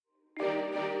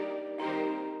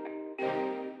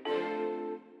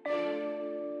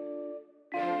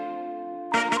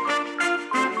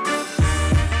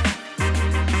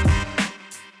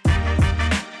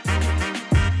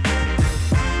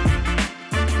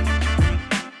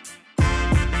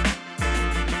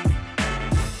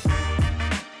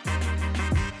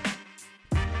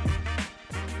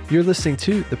You're listening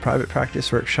to the Private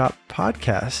Practice Workshop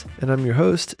podcast, and I'm your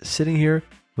host, sitting here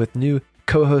with new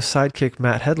co-host sidekick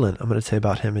Matt Hedlund. I'm going to tell you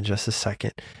about him in just a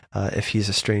second, if he's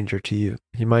a stranger to you.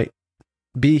 He might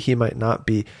be, he might not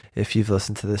be, if you've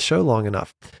listened to this show long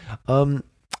enough.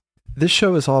 This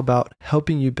show is all about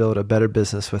helping you build a better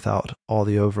business without all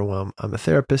the overwhelm. I'm a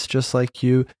therapist just like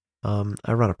you.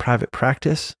 I run a private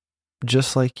practice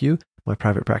just like you. My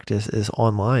private practice is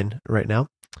online right now.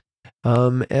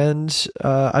 And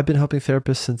I've been helping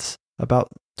therapists since about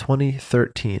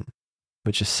 2013,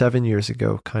 which is 7 years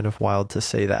ago. Kind of wild to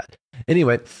say that.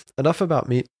 Anyway, enough about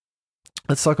me.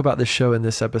 Let's talk about this show in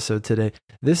this episode today.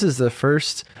 This is the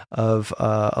first of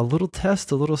a little test,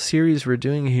 a little series we're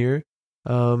doing here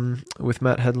with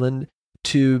Matt Hedlund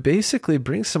to basically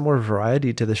bring some more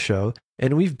variety to the show.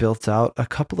 And we've built out a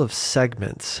couple of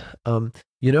segments.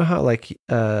 You know how like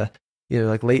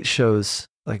late shows,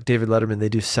 like David Letterman, they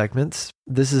do segments.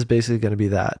 This is basically going to be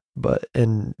that,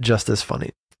 and just as funny.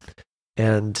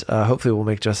 And hopefully we'll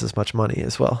make just as much money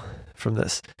as well from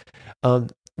this.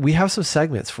 We have some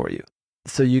segments for you,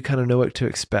 so you kind of know what to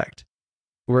expect.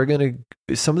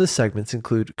 Some of the segments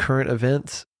include current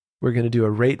events. We're going to do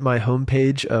a Rate My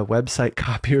Homepage, a website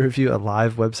copy review, a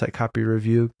live website copy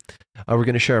review. We're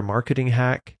going to share a marketing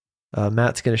hack.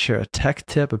 Matt's going to share a tech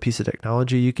tip, a piece of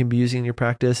technology you can be using in your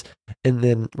practice. And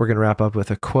then we're going to wrap up with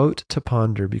a quote to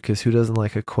ponder, because who doesn't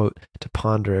like a quote to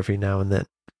ponder every now and then?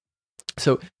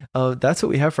 So that's what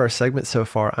we have for our segment so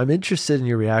far. I'm interested in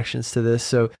your reactions to this.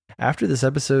 So after this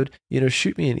episode,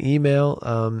 shoot me an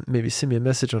email, maybe send me a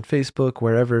message on Facebook,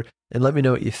 wherever, and let me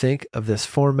know what you think of this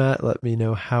format. Let me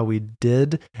know how we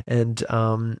did. And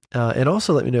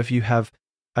also let me know if you have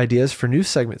ideas for new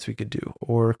segments we could do,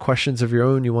 or questions of your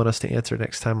own you want us to answer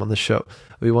next time on the show.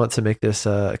 We want to make this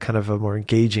kind of a more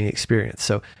engaging experience.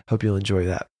 So hope you'll enjoy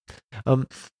that.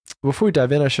 Before we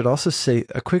dive in, I should also say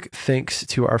a quick thanks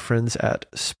to our friends at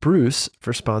Spruce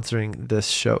for sponsoring this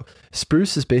show.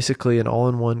 Spruce is basically an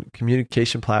all-in-one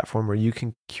communication platform where you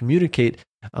can communicate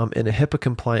in a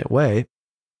HIPAA-compliant way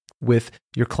with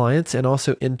your clients and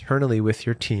also internally with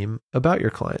your team about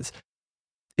your clients.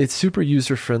 It's super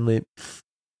user-friendly.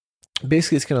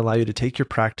 Basically, it's going to allow you to take your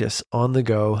practice on the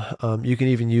go. You can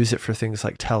even use it for things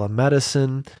like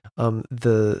telemedicine.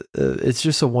 It's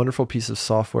just a wonderful piece of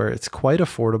software. It's quite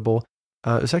affordable.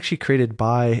 It was actually created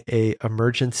by an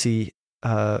emergency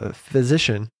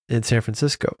physician in San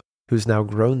Francisco who's now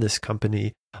grown this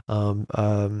company and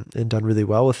done really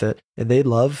well with it. And they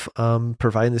love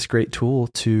providing this great tool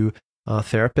to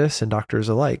therapists and doctors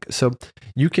alike. So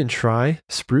you can try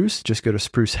Spruce. Just go to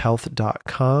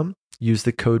sprucehealth.com. Use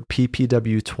the code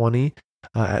PPW20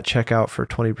 at checkout for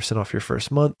 20% off your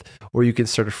first month, or you can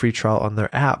start a free trial on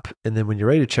their app. And then when you're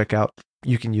ready to check out,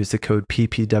 you can use the code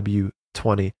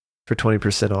PPW20 for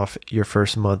 20% off your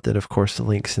first month. And of course, the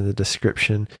link's in the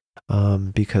description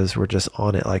because we're just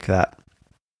on it like that.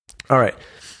 All right.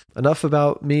 Enough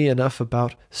about me, enough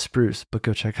about Spruce, but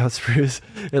go check out Spruce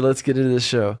and let's get into the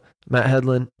show. Matt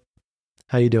Hedlund,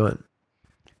 how you doing?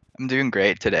 I'm doing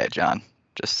great today, John.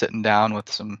 Just sitting down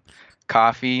with some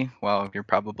coffee while you're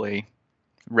probably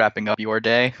wrapping up your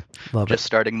day. Love just it.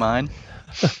 Starting mine.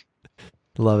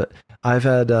 Love it. I've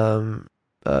had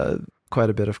quite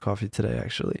a bit of coffee today,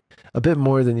 actually. A bit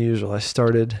more than usual. I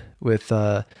started with,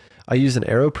 I use an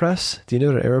AeroPress. Do you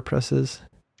know what an AeroPress is?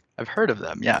 I've heard of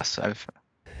them, yes.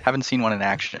 Haven't seen one in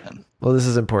action. Well, this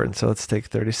is important, so let's take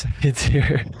 30 seconds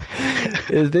here.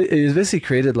 It was basically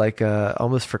created like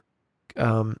almost for...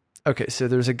 Okay, so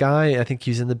there's a guy, I think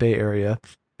he's in the Bay Area,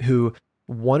 who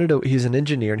he's an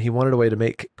engineer, and he wanted a way to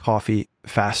make coffee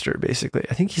faster, basically.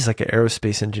 I think he's like an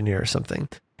aerospace engineer or something.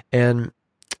 And,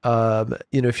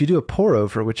 if you do a pour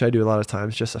over, which I do a lot of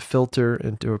times, just a filter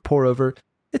and do a pour over,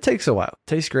 it takes a while. It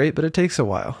tastes great, but it takes a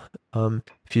while.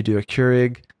 If you do a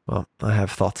Keurig, well, I have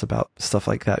thoughts about stuff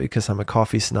like that because I'm a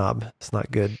coffee snob. It's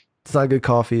not good. It's not good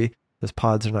coffee. Those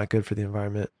pods are not good for the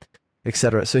environment,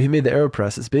 etc. So he made the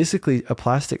AeroPress. It's basically a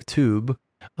plastic tube,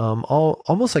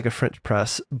 almost like a French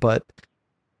press, but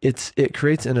it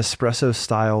creates an espresso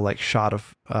style like shot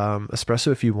of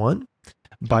espresso if you want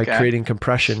by creating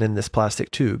compression in this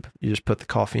plastic tube. You just put the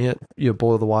coffee in, you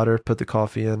boil the water, put the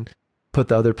coffee in, put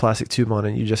the other plastic tube on,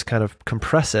 and you just kind of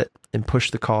compress it and push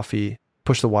the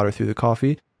water through the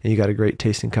coffee, and you got a great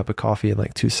tasting cup of coffee in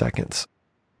like 2 seconds.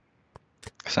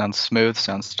 Sounds smooth.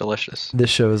 Sounds delicious. This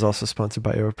show is also sponsored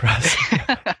by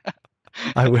AeroPress.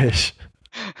 I wish.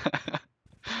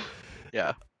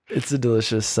 Yeah. It's a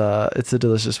delicious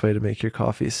way to make your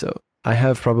coffee. So I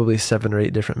have probably 7 or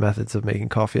 8 different methods of making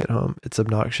coffee at home. It's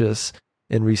obnoxious.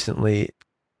 And recently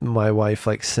my wife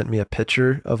sent me a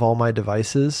picture of all my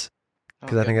devices Oh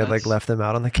because I think I'd like goodness. left them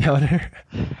out on the counter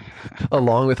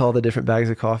along with all the different bags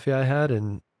of coffee I had.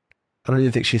 And I don't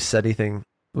even think she said anything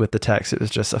with the text. It was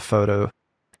just a photo,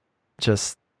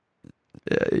 just,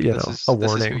 a This is who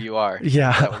warning. you are. That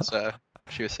Yeah, was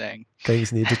she was saying.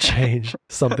 things need to change.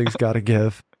 Something's got to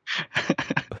give.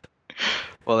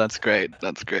 Well, that's great.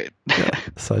 That's great. Yeah.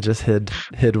 So I just hid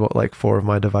what, like four of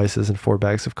my devices and four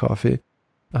bags of coffee.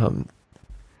 Um,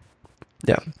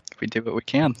 yeah. We do what we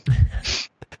can.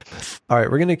 All right,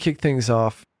 we're gonna kick things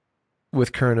off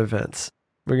with current events.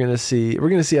 We're gonna see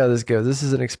how this goes. This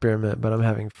is an experiment, but I'm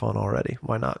having fun already.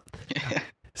 Why not?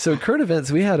 So current events,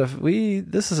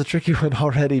 this is a tricky one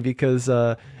already because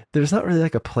there's not really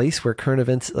like a place where current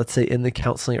events, let's say in the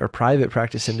counseling or private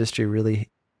practice industry, really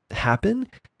happen.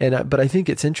 But I think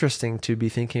it's interesting to be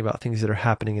thinking about things that are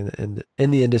happening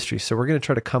in the industry. So we're going to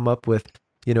try to come up with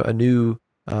a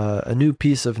new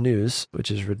piece of news,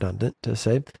 which is redundant to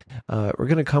say. We're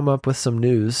going to come up with some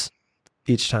news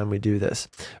each time we do this.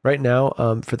 Right now,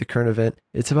 for the current event,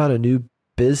 it's about a new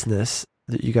business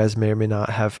that you guys may or may not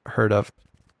have heard of.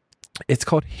 It's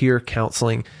called Here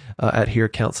Counseling at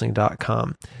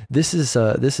herecounseling.com. This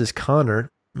is Connor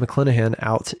McClanahan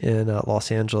out in Los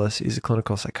Angeles. He's a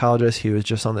clinical psychologist. He was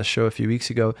just on the show a few weeks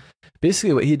ago.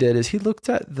 Basically, what he did is he looked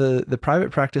at the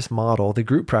private practice model, the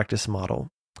group practice model,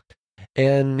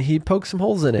 and he poked some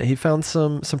holes in it. He found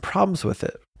some problems with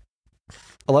it.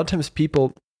 A lot of times,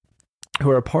 people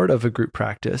who are a part of a group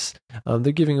practice,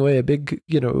 they're giving away a big,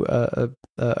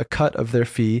 a cut of their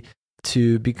fee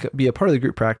to be a part of the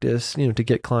group practice, to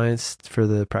get clients for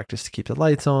the practice to keep the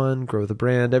lights on, grow the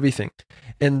brand, everything.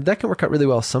 And that can work out really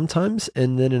well sometimes.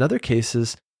 And then in other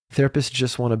cases, therapists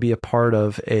just want to be a part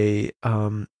of they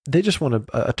just want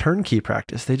a turnkey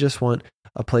practice. They just want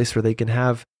a place where they can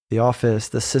have the office,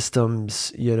 the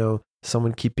systems,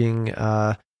 someone keeping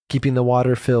the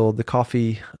water filled, the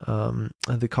coffee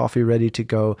ready to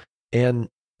go, and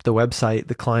the website,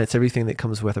 the clients, everything that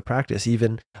comes with a practice,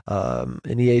 even an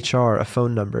EHR, a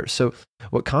phone number. So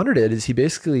what Connor did is he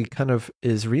basically kind of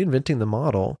is reinventing the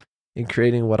model and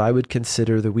creating what I would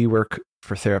consider the WeWork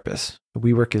for therapists.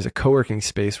 WeWork is a co-working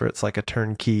space where it's like a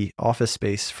turnkey office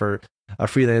space for a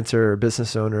freelancer or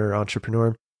business owner or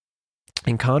entrepreneur.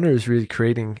 And Connor is really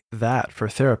creating that for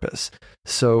therapists.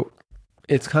 So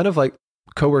it's kind of like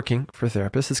co-working for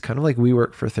therapists. It's kind of like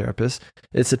WeWork for therapists.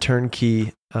 It's a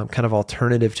turnkey kind of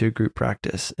alternative to a group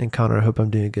practice. And Connor, I hope I'm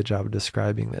doing a good job of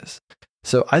describing this.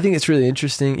 So I think it's really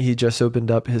interesting. He just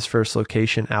opened up his first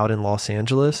location out in Los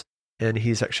Angeles, and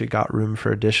he's actually got room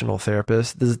for additional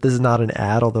therapists. This is not an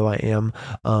ad, although I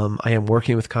am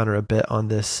working with Connor a bit on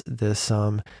this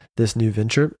new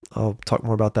venture. I'll talk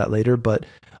more about that later, but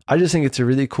I just think it's a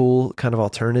really cool kind of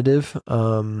alternative.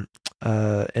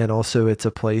 And also it's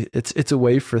a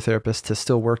way for therapists to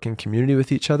still work in community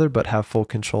with each other, but have full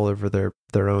control over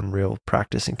their own real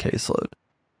practice and caseload.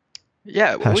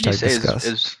 Yeah, what would you say Discuss.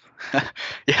 is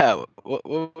yeah,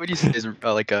 what would you say is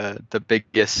the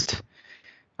biggest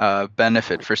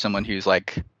benefit for someone who's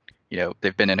like,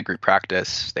 they've been in a group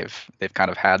practice, they've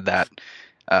kind of had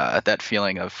that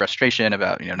feeling of frustration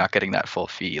about, not getting that full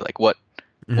fee. Like what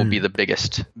will be the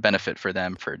biggest benefit for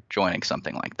them for joining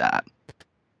something like that?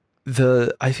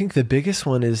 I think the biggest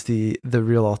one is the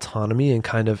real autonomy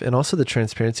and also the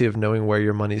transparency of knowing where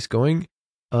your money's going.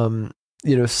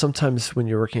 Sometimes when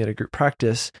you're working at a group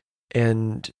practice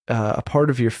and a part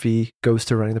of your fee goes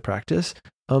to running the practice,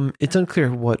 it's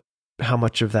unclear how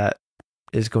much of that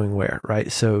is going where,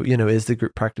 right? So, is the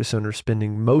group practice owner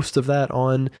spending most of that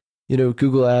on,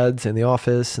 Google ads and the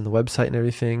office and the website and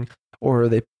everything, or are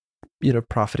they,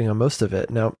 profiting on most of it?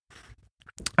 Now,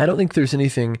 I don't think there's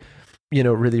anything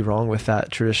really wrong with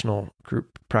that traditional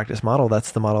group practice model.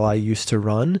 That's the model I used to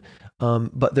run.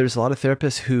 But there's a lot of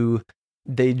therapists who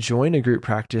they join a group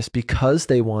practice because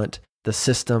they want the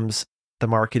systems, the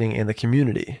marketing, and the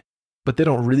community. But they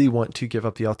don't really want to give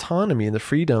up the autonomy and the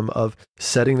freedom of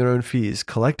setting their own fees,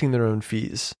 collecting their own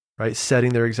fees, right?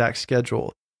 Setting their exact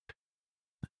schedule,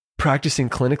 practicing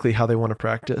clinically how they want to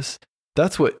practice.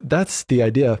 That's the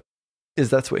idea.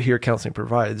 That's what Here Counseling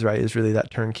provides, right? Is really that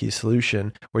turnkey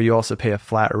solution where you also pay a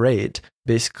flat rate,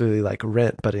 basically like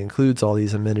rent, but it includes all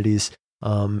these amenities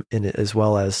in it, as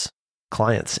well as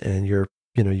clients and your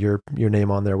name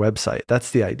on their website.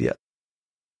 That's the idea.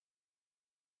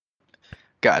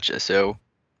 Gotcha. So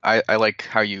I like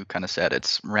how you kind of said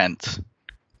it's rent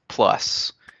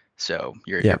plus. So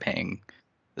you're paying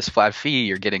this flat fee,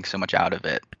 you're getting so much out of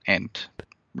it, and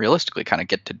realistically kind of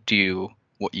get to do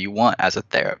what you want as a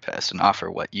therapist and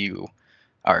offer what you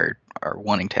are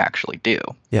wanting to actually do.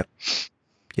 Yep.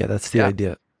 Yeah, that's the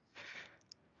idea.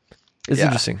 It's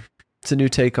interesting. It's a new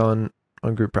take on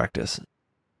group practice.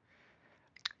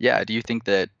 Yeah, do you think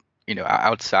that,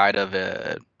 outside of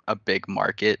a big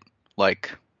market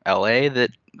like LA, that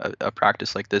a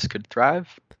practice like this could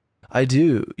thrive? I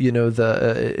do.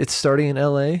 It's starting in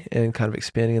LA and kind of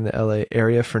expanding in the LA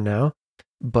area for now,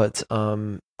 but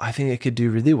I think it could do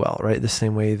really well, right? The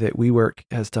same way that WeWork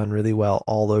has done really well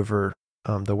all over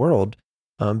the world.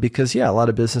 Because yeah, a lot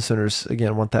of business owners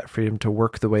again want that freedom to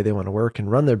work the way they want to work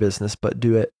and run their business, but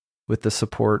do it with the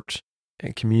support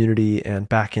and community and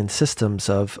back end systems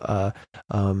of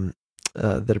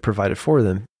that are provided for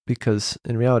them. Because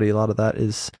in reality, a lot of that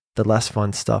is the less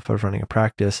fun stuff of running a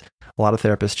practice. A lot of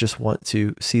therapists just want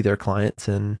to see their clients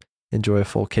and enjoy a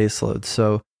full caseload.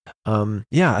 So,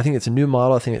 yeah, I think it's a new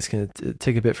model. I think it's going to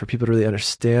take a bit for people to really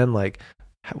understand like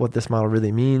what this model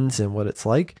really means and what it's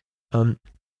like.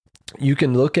 You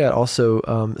can look at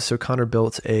also, so Connor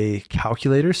built a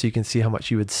calculator so you can see how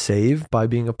much you would save by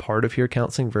being a part of Here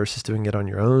Counseling versus doing it on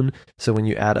your own. So when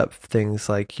you add up things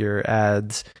like your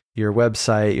ads, your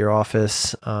website, your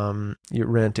office, your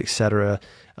rent, etc.,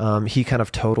 he kind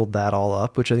of totaled that all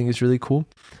up, which I think is really cool.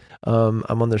 I'm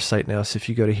on their site now. So if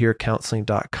you go to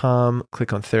herecounseling.com,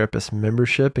 click on therapist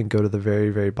membership and go to the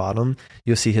very, very bottom,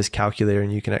 you'll see his calculator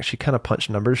and you can actually kind of punch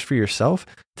numbers for yourself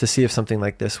to see if something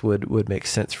like this would make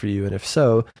sense for you. And if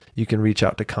so, you can reach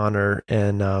out to Connor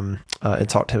and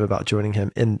talk to him about joining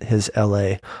him in his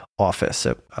LA office.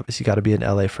 So obviously you got to be in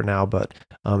LA for now, but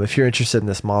if you're interested in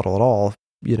this model at all,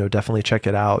 definitely check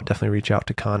it out. Definitely reach out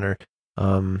to Connor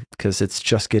because it's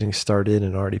just getting started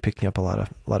and already picking up a lot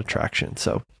of traction.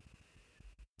 So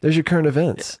there's your current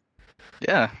events.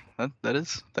 Yeah, that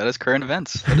is current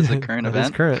events. That is a current event.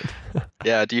 That is current.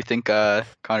 Yeah. Do you think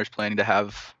Connor's planning to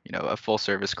have a full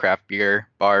service craft beer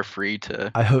bar free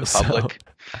to I hope the public?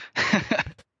 So.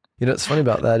 What's funny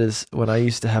about that is when I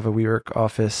used to have a WeWork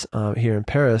office here in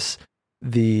Paris,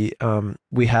 we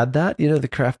had that the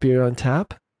craft beer on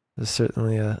tap. It was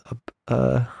certainly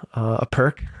a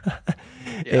perk.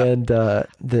 Yeah. And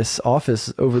this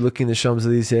office overlooking the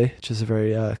Champs-Élysées, which is a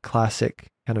very classic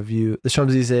kind of view, the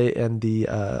Champs-Élysées and the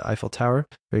Eiffel Tower,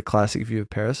 very classic view of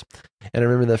Paris. And I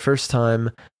remember the first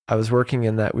time I was working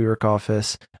in that WeWork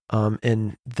office,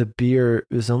 and the beer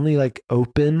was only like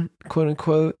open, quote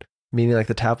unquote, meaning like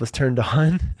the tap was turned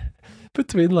on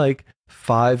between like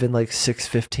 5 and like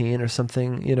 6:15 or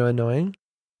something, annoying.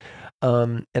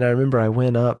 And I remember I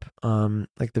went up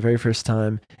like the very first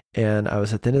time, and I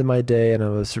was at the end of my day, and I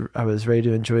was ready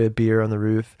to enjoy a beer on the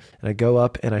roof, and I go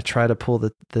up and I try to pull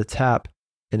the tap,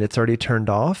 and it's already turned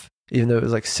off, even though it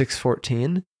was like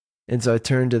 6:14. And so I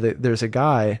turned to there's a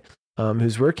guy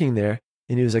who's working there,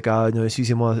 and he was like, "Ah, no,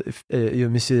 excusez-moi,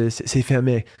 monsieur, c'est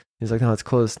fermé." He's like, "No, it's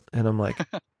closed." And I'm like,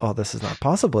 "Oh, this is not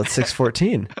possible. It's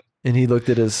 6:14." And he looked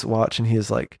at his watch, and he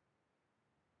was like,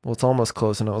 "Well, it's almost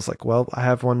closed." And I was like, "Well, I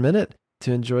have 1 minute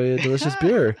to enjoy a delicious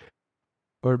beer,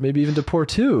 or maybe even to pour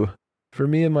 2 for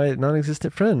me and my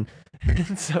non-existent friend."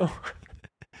 And so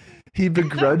he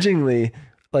begrudgingly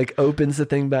like opens the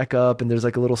thing back up, and there's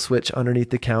like a little switch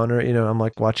underneath the counter. I'm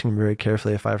like watching him very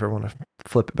carefully if I ever want to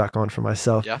flip it back on for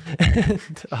myself. Yeah. And,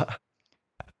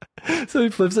 so he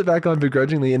flips it back on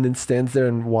begrudgingly, and then stands there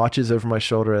and watches over my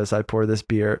shoulder as I pour this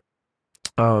beer.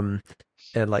 And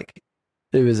like,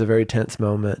 it was a very tense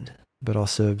moment, but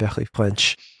also very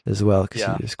French as well, because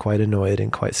he was quite annoyed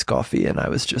and quite scoffy, and I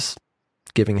was just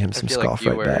giving him some scoff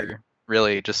right back.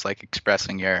 Really just like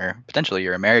expressing potentially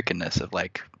your Americanness of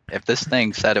like, if this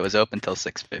thing said it was open till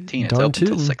 6:15, it's open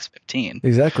till 6:15.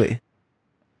 Exactly.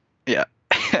 Yeah.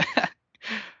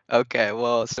 Okay,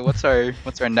 well, so what's our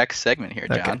next segment here,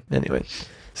 John? Okay. Anyway,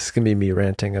 this is gonna be me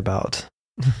ranting about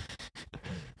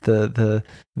the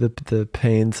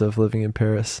pains of living in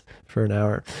Paris for an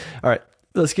hour. All right,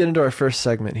 let's get into our first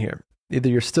segment here. Either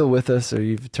you're still with us or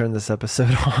you've turned this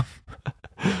episode off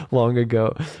long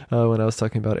ago when I was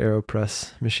talking about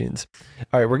AeroPress machines.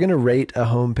 All right, we're going to rate a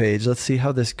homepage. Let's see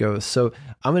how this goes. So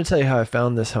I'm going to tell you how I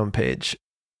found this homepage.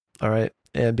 All right.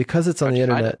 And because it's on the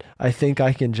internet, I think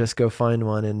I can just go find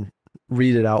one and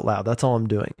read it out loud. That's all I'm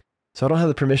doing. So I don't have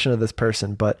the permission of this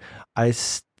person, but I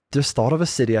just thought of a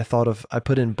city. I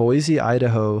put in Boise,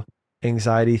 Idaho,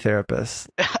 anxiety therapist.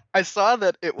 I saw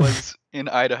that it was in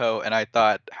Idaho, and I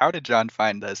thought, how did John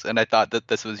find this? And I thought that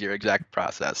this was your exact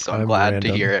process. So I'm glad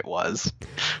random to hear it was.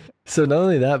 So not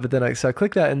only that, but then I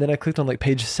clicked that, and then I clicked on like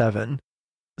page 7.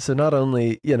 So not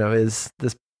only, is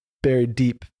this buried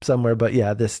deep somewhere, but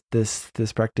yeah, this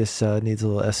practice needs a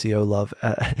little SEO love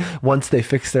once they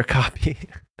fix their copy.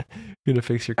 You're gonna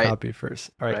fix your copy first.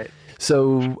 All right.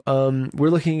 So we're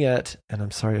looking at, and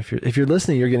I'm sorry if you're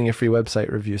listening, you're getting a free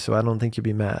website review, so I don't think you'll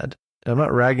be mad. I'm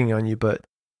not ragging on you, but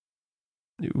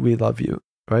we love you,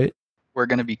 right? We're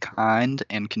going to be kind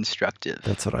and constructive.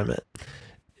 That's what I meant.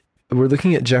 We're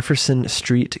looking at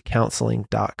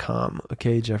jeffersonstreetcounseling.com.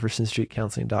 Okay,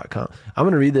 jeffersonstreetcounseling.com. I'm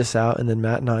going to read this out, and then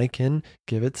Matt and I can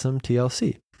give it some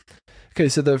TLC. Okay,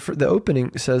 so the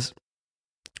opening says,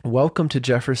 "Welcome to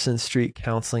Jefferson Street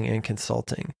Counseling and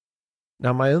Consulting."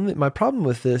 Now, my problem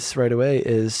with this right away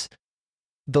is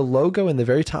the logo in the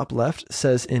very top left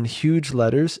says in huge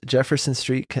letters, Jefferson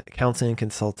Street Counseling and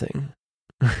Consulting.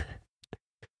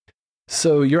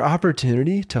 So your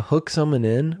opportunity to hook someone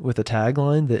in with a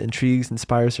tagline that intrigues,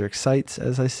 inspires, or excites,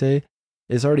 as I say,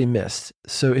 is already missed.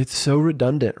 So it's so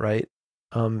redundant, right?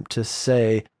 To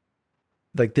say,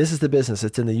 like, this is the business.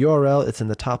 It's in the URL, it's in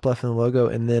the top left in the logo,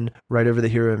 and then right over the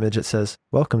hero image, it says,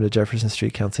 "Welcome to Jefferson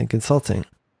Street Counseling and Consulting."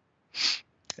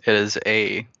 It is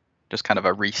just kind of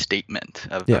a restatement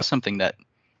of something that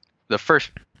the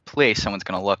first place someone's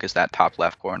going to look is that top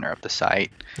left corner of the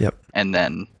site. Yep. And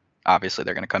then obviously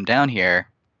they're going to come down here,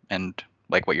 and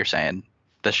like what you're saying,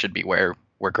 this should be where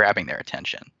we're grabbing their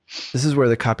attention. This is where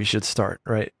the copy should start,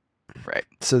 right? Right.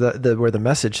 So where the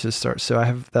message should start.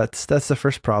 So that's the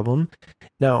first problem.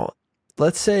 Now,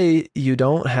 let's say you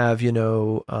don't have,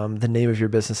 the name of your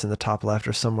business in the top left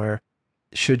or somewhere.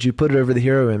 Should you put it over the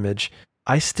hero image?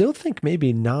 I still think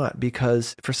maybe not,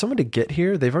 because for someone to get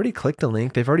here, they've already clicked a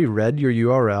link. They've already read your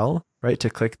URL, right, to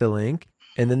click the link.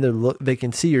 And then they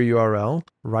can see your URL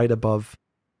right above,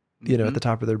 at the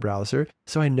top of their browser.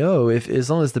 So I know as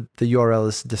long as the URL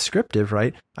is descriptive,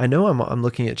 right? I know I'm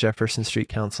looking at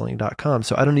jeffersonstreetcounseling.com.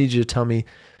 So I don't need you to tell me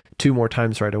 2 more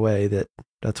times right away that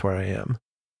that's where I am.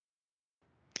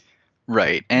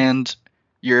 Right. And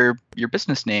your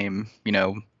business name,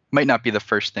 might not be the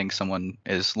first thing someone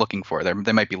is looking for.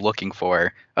 They might be looking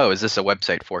for, oh, is this a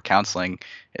website for counseling?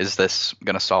 Is this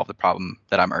going to solve the problem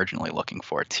that I'm urgently looking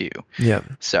for too? Yeah.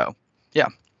 So, yeah.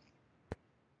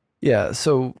 Yeah.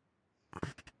 So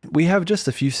we have just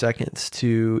a few seconds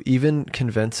to even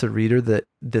convince a reader that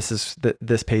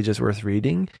this page is worth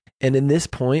reading. And in this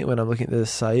point, when I'm looking at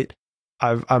this site,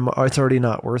 it's already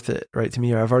not worth it, right? To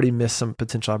me, I've already missed some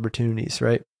potential opportunities,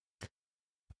 right?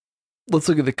 Let's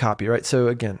look at the copy, right? So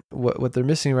again, what they're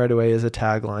missing right away is a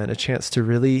tagline, a chance to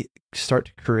really start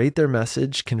to create their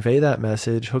message, convey that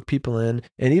message, hook people in,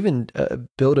 and even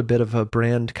build a bit of a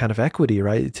brand kind of equity,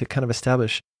 right? To kind of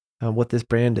establish what this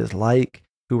brand is like,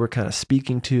 who we're kind of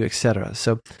speaking to, etc.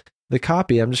 So the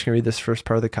copy, I'm just going to read this first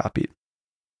part of the copy.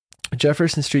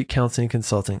 Jefferson Street Counseling and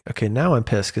Consulting. Okay, now I'm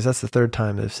pissed because that's the 3rd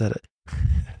time they've said it.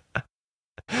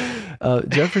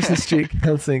 Jefferson Street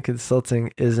Counseling and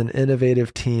Consulting is an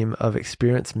innovative team of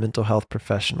experienced mental health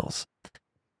professionals.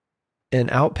 An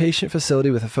outpatient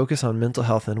facility with a focus on mental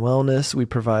health and wellness,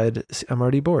 I'm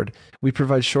already bored. We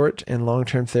provide short and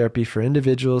long-term therapy for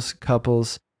individuals,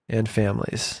 couples, and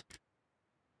families.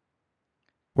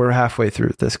 We're halfway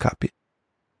through this copy.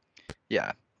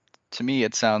 Yeah. To me,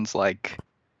 it sounds like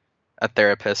a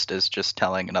therapist is just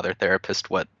telling another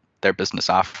therapist what their business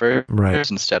offers,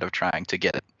 right, instead of trying to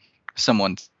get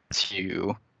someone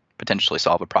to potentially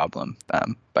solve a problem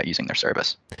by using their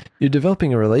service. You're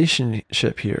developing a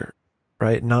relationship here,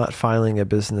 right? Not filing a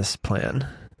business plan.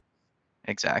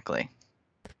 Exactly.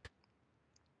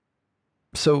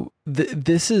 So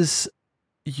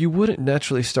you wouldn't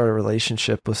naturally start a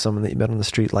relationship with someone that you met on the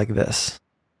street like this,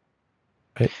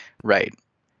 right? Right.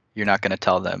 You're not going to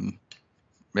tell them,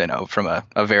 from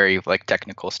a very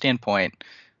technical standpoint,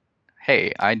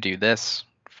 hey, I do this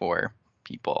for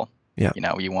people. Yeah.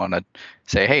 You want to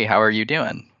say, hey, how are you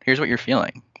doing? Here's what you're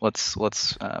feeling. Let's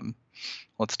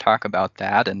talk about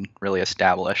that and really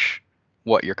establish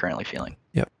what you're currently feeling.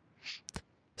 Yep.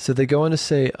 So they go on to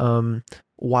say,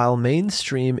 while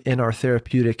mainstream in our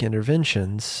therapeutic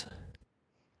interventions,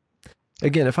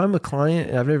 again, if I'm a client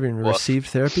and I've never even received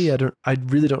therapy, I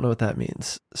really don't know what that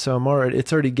means. So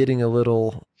it's already getting a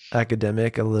little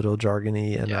academic, a little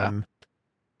jargony, and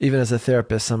even as a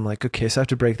therapist, I'm like, okay, so I have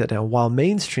to break that down. While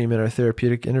mainstream in our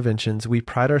therapeutic interventions, we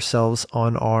pride ourselves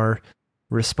on our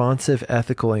responsive,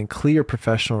 ethical, and clear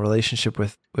professional relationship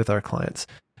with our clients.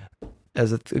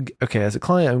 As a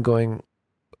client, I'm going,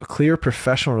 a clear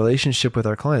professional relationship with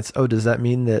our clients. Oh, does that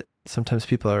mean that sometimes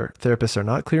therapists are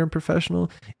not clear and professional?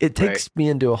 It takes me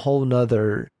into a whole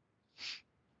nother,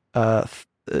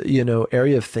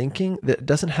 area of thinking that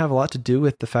doesn't have a lot to do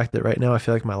with the fact that right now I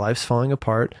feel like my life's falling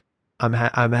apart.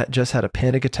 I'm just had a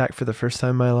panic attack for the first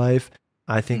time in my life.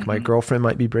 I think my girlfriend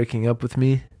might be breaking up with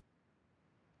me.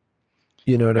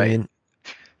 You know what I mean?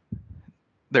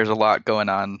 There's a lot going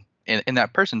on in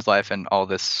that person's life, and all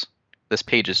this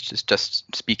page is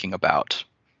just speaking about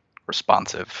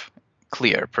responsive,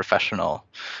 clear, professional.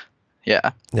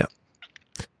 Yeah. Yeah.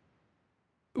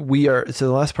 so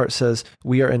the last part says,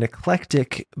 we are an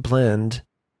eclectic blend.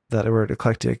 That word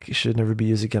eclectic should never be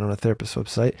used again on a therapist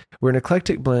website. We're an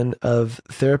eclectic blend of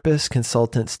therapists,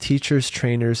 consultants, teachers,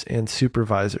 trainers, and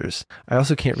supervisors. I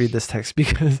also can't read this text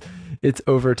because it's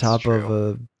over top of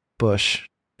a bush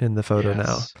in the photo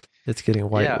now. It's getting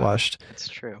whitewashed. Yeah, it's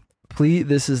true. Please,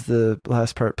 this is the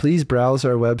last part. Please browse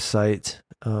our website.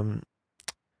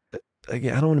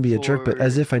 Again, I don't want to be a jerk, but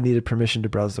as if I needed permission to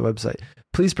browse the website.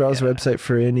 Please browse the website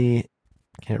for any,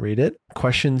 can't read it,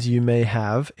 questions you may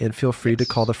have, and feel free to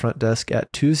call the front desk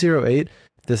at 208.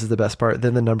 This is the best part.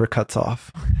 Then the number cuts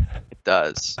off. It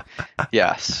does.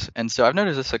 Yes. And so I've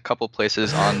noticed this a couple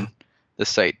places on the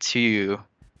site too,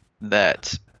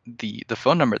 that the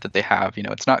phone number that they have,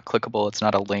 it's not clickable. It's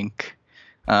not a link.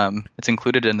 It's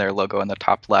included in their logo in the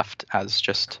top left as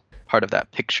just part of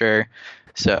that picture.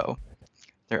 So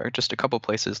there are just a couple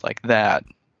places like that.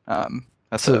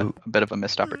 That's a bit of a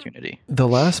missed opportunity. The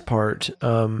last part,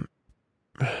 I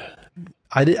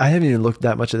haven't even looked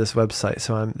that much at this website,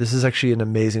 so this is actually an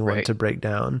amazing one to break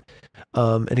down.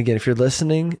 And again, if you're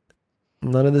listening,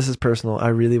 none of this is personal. I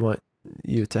really want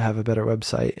you to have a better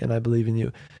website, and I believe in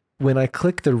you. When I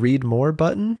click the read more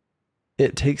button,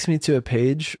 it takes me to a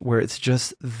page where it's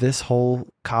just this whole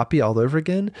copy all over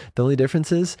again. The only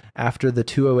difference is after the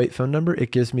 208 phone number,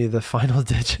 it gives me the final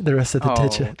digit, the rest of the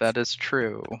digits. That is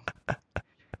true.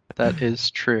 That is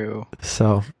true.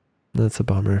 So that's a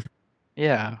bummer.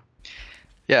 Yeah.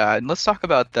 Yeah. And let's talk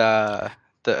about the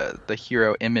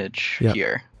hero image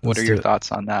here. What are your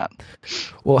thoughts on that?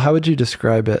 Well, how would you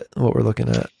describe it, what we're looking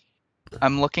at?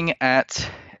 I'm looking at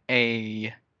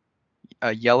a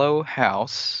yellow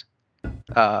house.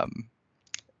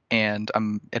 And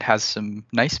it has some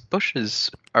nice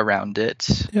bushes around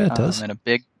it. Yeah, it does. And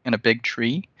a big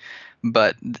tree,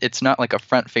 but it's not like a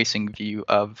front-facing view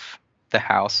of the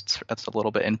house. It's a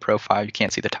little bit in profile. You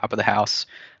can't see the top of the house.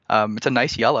 It's a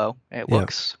nice yellow. It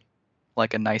looks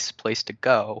like a nice place to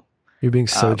go. You're being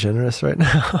so generous right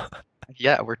now.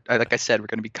 Yeah, like I said, we're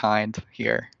going to be kind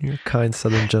here. You're a kind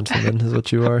Southern gentleman, is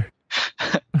what you are.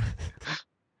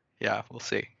 Yeah, we'll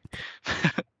see.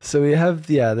 So we have,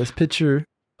 this picture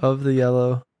of the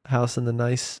yellow house and the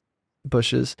nice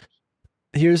bushes.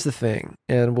 Here's the thing,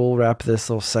 and we'll wrap this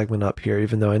little segment up here,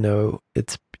 even though I know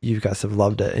you guys have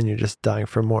loved it and you're just dying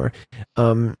for more.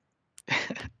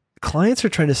 Clients are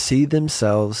trying to see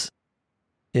themselves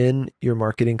in your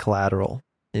marketing collateral,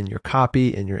 in your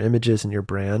copy, in your images, in your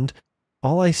brand.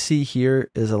 All I see here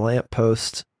is a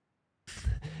lamppost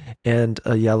and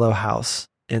a yellow house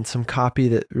and some copy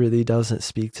that really doesn't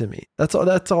speak to me. That's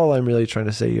all I'm really trying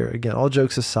to say here. Again, all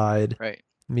jokes aside,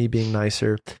 me being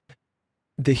nicer,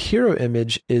 the hero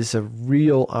image is a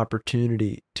real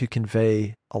opportunity to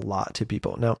convey a lot to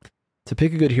people. Now, to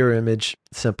pick a good hero image,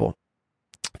 simple.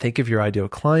 Think of your ideal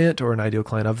client or an ideal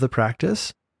client of the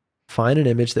practice. Find an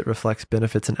image that reflects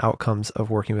benefits and outcomes of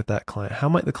working with that client. How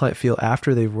might the client feel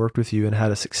after they've worked with you and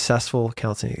had a successful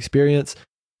counseling experience?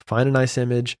 Find a nice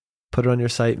image, put it on your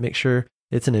site, make sure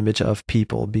it's an image of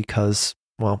people because,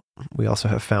 well, we also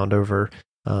have found over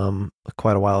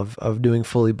quite a while of doing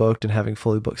fully booked and having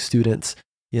fully booked students,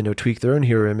 tweak their own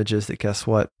hero images that, guess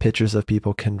what, pictures of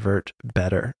people convert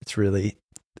better. It's really,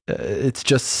 it's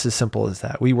just as simple as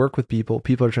that. We work with people.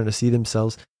 People are trying to see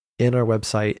themselves in our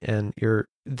website, and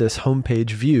this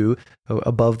homepage view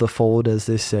above the fold, as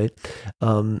they say,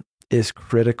 is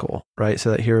critical, right?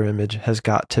 So that hero image has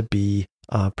got to be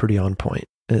pretty on point,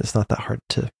 and it's not that hard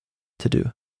to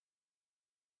do.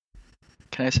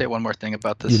 Can I say one more thing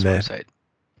about this website?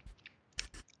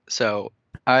 So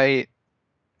I,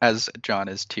 as John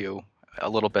is too, a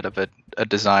little bit of a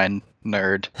design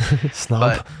nerd, snob.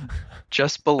 But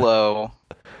just below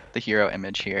the hero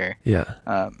image here,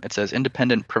 it says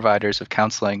independent providers of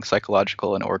counseling,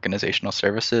 psychological, and organizational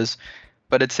services,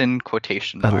 but it's in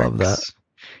quotation marks. I love that.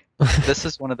 This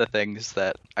is one of the things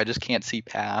that I just can't see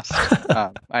past.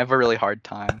 I have a really hard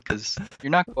time because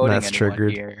you're not quoting anyone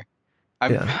triggered. here.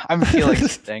 I'm feeling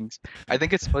things. I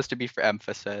think it's supposed to be for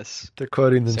emphasis. They're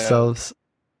quoting themselves. So,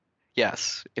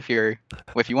 yes, if you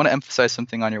want to emphasize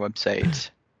something on your website,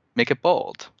 make it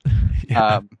bold.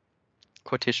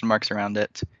 Quotation marks around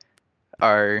it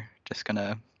are just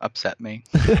gonna upset me.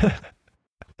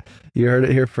 You heard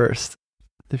it here first.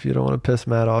 If you don't want to piss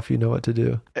Matt off, you know what to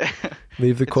do.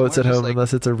 Leave the quotes at home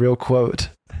unless it's a real quote.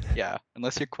 Yeah,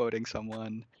 unless you're quoting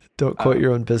someone. Don't quote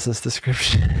your own business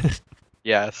description.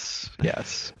 Yes.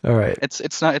 All right. It's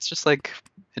just like,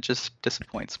 it just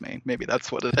disappoints me. Maybe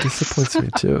that's what it is. It disappoints me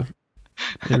too.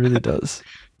 It really does.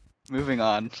 Moving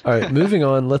on. All right, moving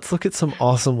on. Let's look at some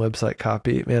awesome website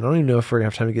copy. Man, I don't even know if we're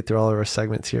going to have time to get through all of our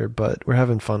segments here, but we're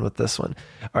having fun with this one.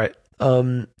 All right,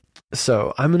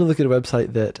 So I'm going to look at a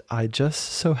website that I just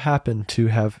so happen to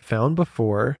have found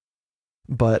before,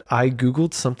 but I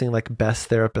Googled something like best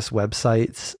therapist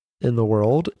websites in the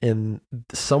world, and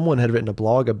someone had written a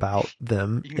blog about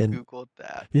them. You and Googled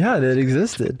that. yeah, it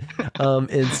existed.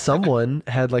 And someone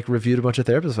had like reviewed a bunch of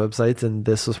therapist websites, and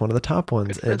this was one of the top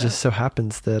ones. And it just so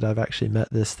happens that I've actually met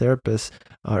this therapist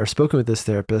or spoken with this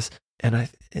therapist. And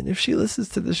if she listens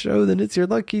to the show, then it's your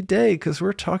lucky day, because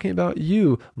we're talking about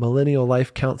you,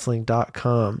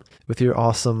 millenniallifecounseling.com, with your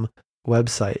awesome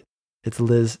website. It's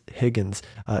Liz Higgins.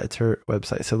 It's her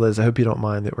website. So Liz, I hope you don't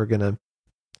mind that we're gonna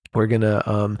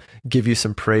give you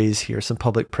some praise here, some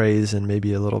public praise, and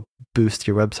maybe a little boost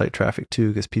to your website traffic too,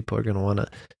 because people are going to want to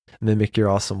mimic your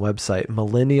awesome website,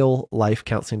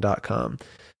 millenniallifecounseling.com.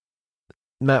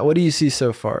 Matt, what do you see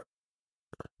so far?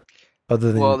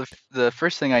 Other than, well, the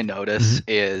first thing I notice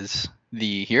is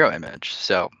the hero image.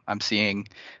 So I'm seeing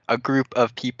a group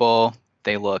of people.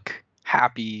 They look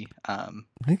happy. I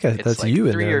think that's like you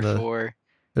in three there. or four.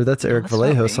 Or that's Eric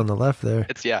Vallejos on the left there.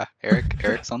 It's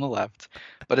Eric's on the left.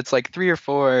 But it's like 3 or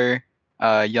 4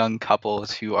 young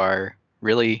couples who are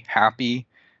really happy.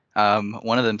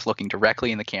 One of them's looking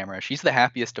directly in the camera. She's the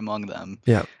happiest among them.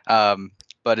 Yeah.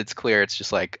 But it's clear it's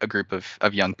just like a group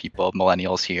of young people,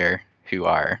 millennials here, who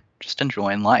are just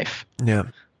enjoying life. Yeah.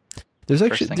 There's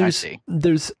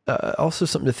also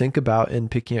something to think about in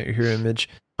picking out your hero image.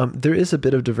 There is a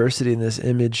bit of diversity in this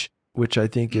image, which I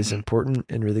think is important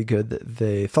and really good that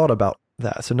they thought about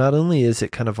that. So not only is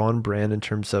it kind of on brand in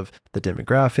terms of the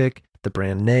demographic, the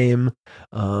brand name,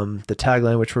 the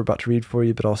tagline, which we're about to read for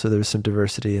you, but also there's some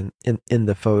diversity in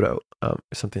the photo,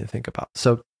 something to think about.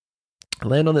 So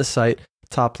land on this site,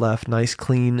 top left, nice,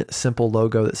 clean, simple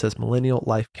logo that says Millennial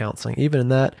Life Counseling. Even in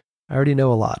that, I already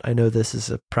know a lot. I know this is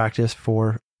a practice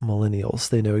for millennials.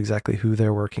 They know exactly who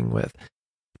they're working with.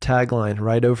 Tagline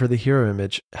right over the hero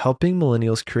image, helping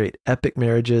millennials create epic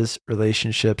marriages,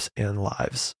 relationships, and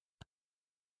lives.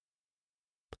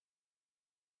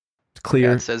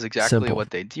 Clear. It says exactly simple.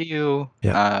 what they do.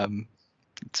 Yeah.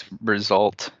 It's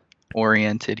result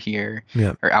oriented here,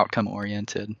 or outcome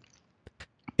oriented.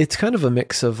 It's kind of a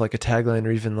mix of like a tagline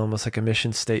or even almost like a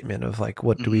mission statement of like,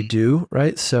 what do we do?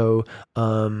 Right. So,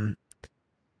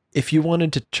 if you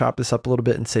wanted to chop this up a little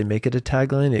bit and say, make it a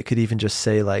tagline, it could even just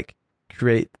say like,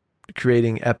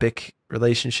 creating epic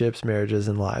relationships, marriages,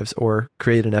 and lives, or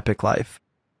create an epic life.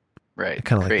 Right.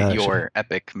 Kind of create like that, your actually.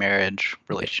 epic marriage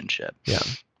relationship. Yeah.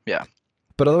 Yeah.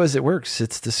 But otherwise it works.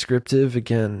 It's descriptive.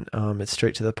 Again, it's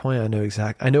straight to the point.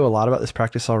 I know a lot about this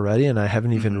practice already, and I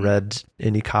haven't even read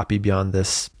any copy beyond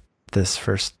this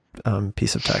first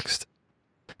piece of text.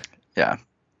 Yeah.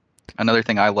 Another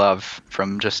thing I love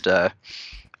from just a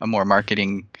more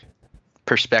marketing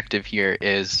perspective here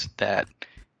is that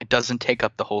it doesn't take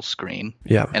up the whole screen.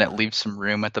 Yeah. And it leaves some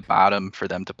room at the bottom for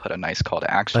them to put a nice call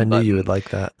to action I knew button. you would like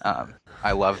that.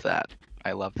 I love that.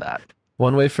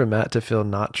 One way for Matt to feel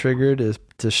not triggered is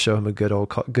to show him a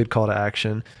good call to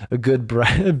action, a good,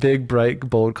 big, bright,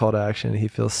 bold call to action. He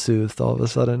feels soothed all of a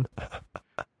sudden.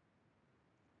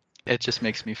 It just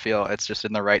makes me feel it's just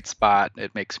in the right spot.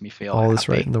 It makes me feel all happy. is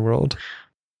right in the world.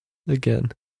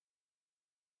 Again,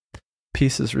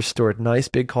 pieces restored. Nice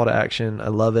big call to action. I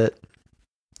love it.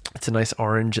 It's a nice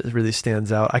orange. It really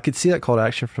stands out. I could see that call to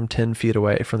action from 10 feet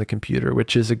away from the computer,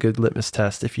 which is a good litmus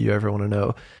test if you ever want to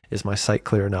know, is my site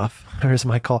clear enough? Or is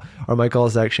my call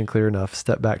to action clear enough?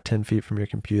 Step back 10 feet from your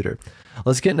computer.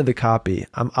 Let's get into the copy.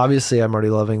 I'm already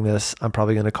loving this. I'm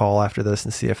probably going to call after this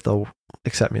and see if they'll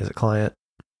accept me as a client.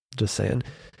 Just saying.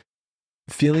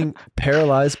 Feeling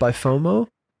paralyzed by FOMO?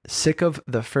 Sick of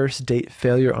the first date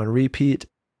failure on repeat?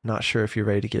 Not sure if you're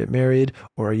ready to get married,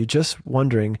 or are you just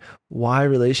wondering why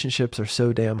relationships are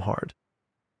so damn hard?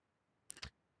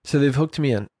 So they've hooked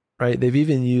me in, right? They've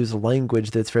even used language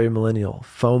that's very millennial.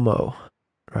 FOMO,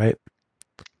 right?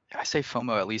 I say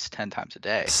FOMO at least 10 times a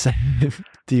day. Same.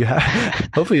 Do you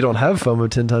have? Hopefully you don't have FOMO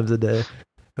 10 times a day.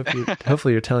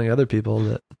 Hopefully you're telling other people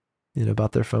that,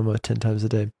 about their FOMO 10 times a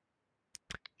day.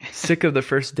 Sick of the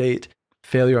first date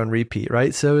failure on repeat,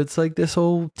 right? So it's like this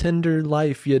whole Tinder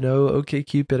life, okay,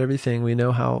 Cupid, everything. We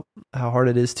know how hard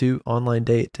it is to online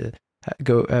date, to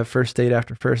go have first date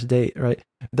after first date, right?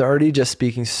 They're already just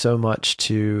speaking so much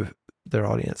to their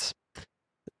audience.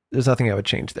 There's nothing I would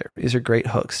change there. These are great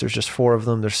hooks. There's just 4 of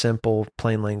them. They're simple,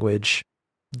 plain language.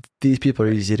 These people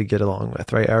are easy to get along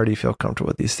with, right? I already feel comfortable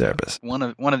with these therapists.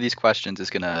 One of these questions is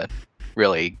going to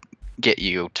really get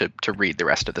you to read the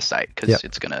rest of the site, because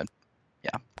it's going to,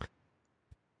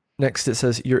 Next, it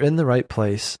says, you're in the right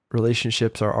place.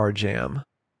 Relationships are our jam.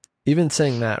 Even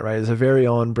saying that, right, is a very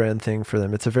on-brand thing for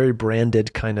them. It's a very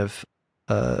branded kind of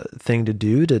thing to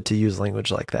do to use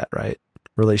language like that, right?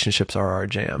 Relationships are our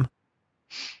jam.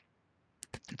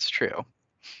 It's true.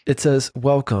 It says,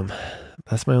 welcome.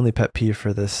 That's my only pet peeve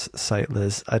for this site,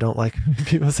 Liz. I don't like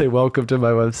people say welcome to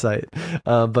my website.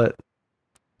 But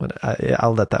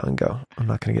I'll let that one go. I'm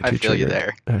not going to get too triggered. I feel you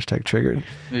there. Hashtag triggered.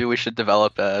 Maybe we should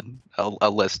develop a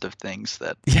list of things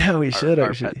that we should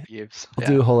actually. Pet peeves. We'll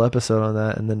do a whole episode on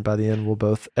that, and then by the end,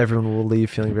 everyone will leave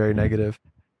feeling very negative.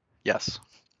 Yes.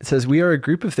 It says, we are a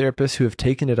group of therapists who have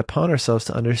taken it upon ourselves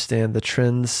to understand the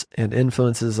trends and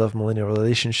influences of millennial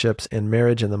relationships and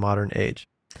marriage in the modern age.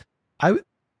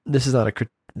 This is not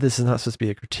supposed to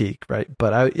be a critique, right?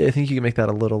 But I think you can make that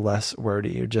a little less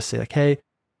wordy. Or just say like, hey,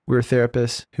 we're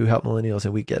therapists who help millennials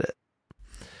and we get it.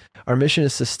 Our mission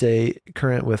is to stay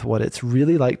current with what it's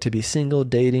really like to be single,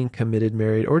 dating, committed,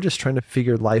 married, or just trying to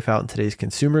figure life out in today's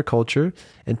consumer culture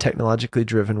and technologically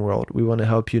driven world. We want to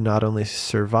help you not only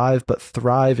survive, but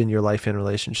thrive in your life and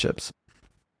relationships.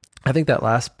 I think that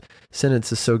last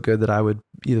sentence is so good that I would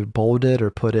either bold it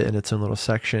or put it in its own little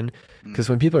section. Because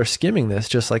when people are skimming this,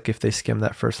 just like if they skim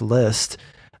that first list,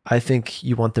 I think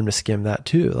you want them to skim that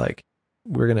too. Like,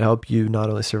 we're going to help you not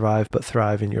only survive, but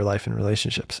thrive in your life and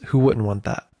relationships. Who wouldn't want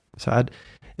that? So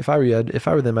if I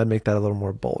were them, I'd make that a little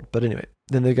more bold. But anyway,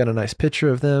 then they've got a nice picture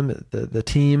of them, the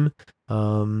team.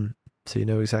 So you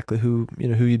know exactly who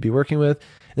you'd be working with.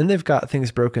 And then they've got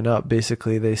things broken up.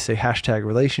 Basically, they say hashtag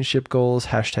relationship goals,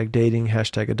 hashtag dating,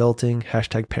 hashtag adulting,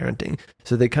 hashtag parenting.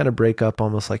 So they kind of break up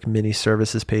almost like mini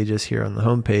services pages here on the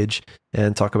homepage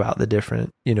and talk about the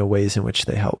different, ways in which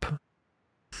they help.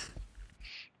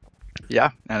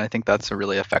 Yeah, and I think that's a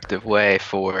really effective way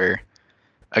for,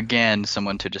 again,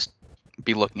 someone to just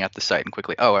be looking at the site and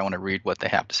quickly, I want to read what they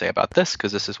have to say about this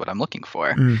because this is what I'm looking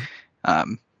for.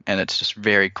 And it's just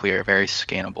very clear, very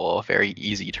scannable, very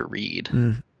easy to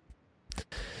read.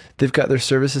 They've got their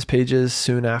services pages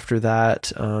soon after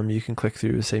that. You can click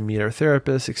through, say, meet our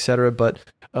therapist, etc. But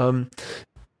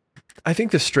I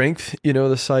think the strength,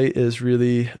 the site is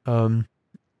really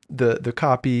the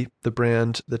copy, the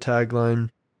brand, the tagline,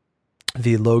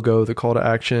 the logo, the call to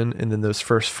action, and then those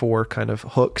first 4 kind of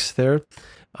hooks there.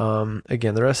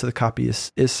 Again, the rest of the copy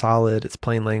is solid. It's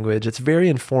plain language. It's very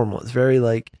informal. It's very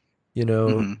like,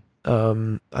 this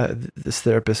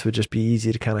therapist would just be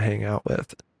easy to kind of hang out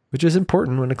with, which is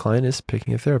important when a client is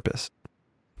picking a therapist.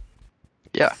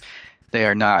 Yeah. They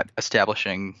are not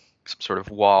establishing some sort of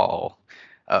wall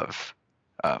of,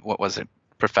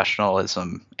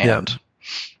 professionalism and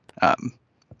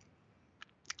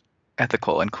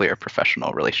ethical and clear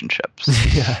professional relationships.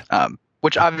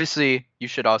 Which obviously you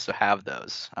should also have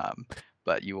those,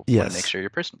 but you want to make sure you're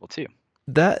personable too.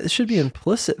 That should be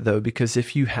implicit though, because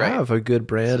if you have a good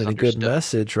brand and a good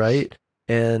message, right,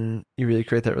 and you really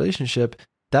create that relationship,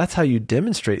 that's how you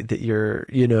demonstrate that you're,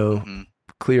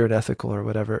 clear and ethical or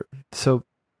whatever. So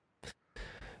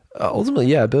ultimately,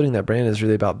 building that brand is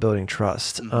really about building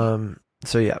trust.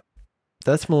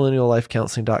 That's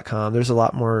millenniallifecounseling.com. There's a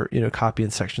lot more, copy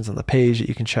and sections on the page that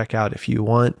you can check out if you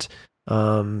want.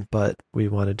 But we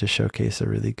wanted to showcase a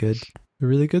really good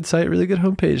site, really good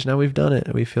homepage. Now we've done it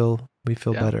and we feel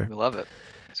better. We love it.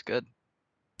 It's good.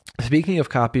 Speaking of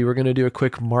copy, we're going to do a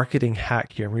quick marketing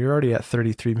hack here. We're already at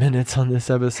 33 minutes on this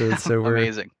episode, so we're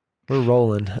amazing. We're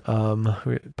rolling.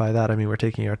 By that I mean we're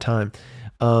taking our time.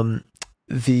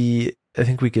 I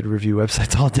think we could review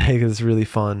websites all day because it's really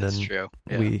fun. That's and true.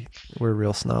 Yeah. We're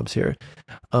real snobs here.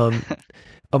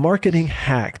 A marketing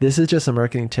hack. This is just a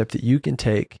marketing tip that you can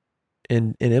take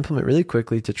and implement really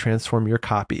quickly to transform your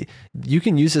copy. You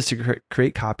can use this to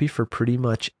create copy for pretty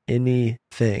much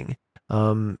anything,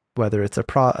 whether it's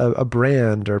a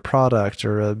brand or product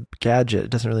or a gadget. It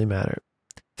doesn't really matter.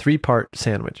 3-part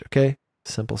sandwich, okay?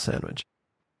 Simple sandwich.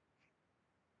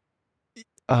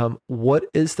 What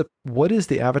is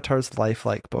the avatar's life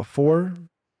like before?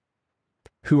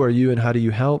 Who are you and how do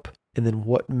you help? And then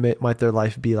what might their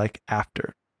life be like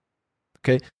after?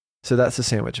 Okay, so that's the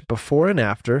sandwich. Before and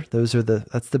after, that's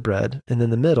the bread. And then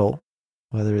the middle,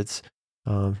 whether it's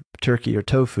turkey or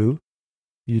tofu,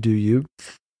 you do you,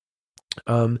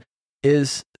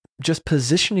 is just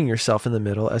positioning yourself in the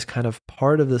middle as kind of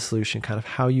part of the solution, kind of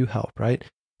how you help, right?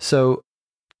 So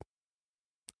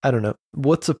I don't know,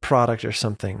 what's a product or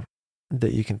something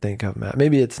that you can think of, Matt?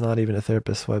 Maybe it's not even a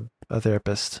therapist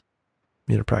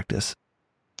practice.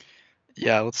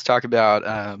 Yeah, let's talk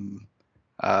about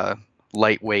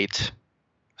lightweight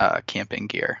camping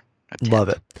gear. Love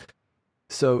it.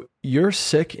 So you're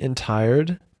sick and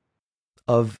tired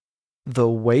of the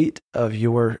weight of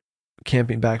your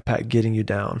camping backpack getting you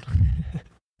down.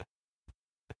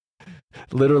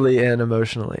 Literally and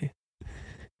emotionally.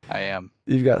 I am.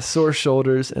 You've got sore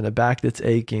shoulders and a back that's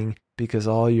aching because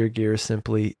all your gear is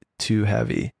simply too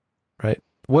heavy, right?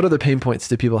 What other pain points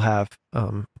do people have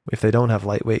if they don't have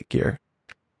lightweight gear?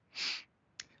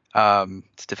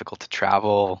 It's difficult to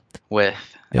travel with.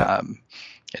 Yeah.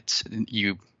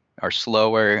 You are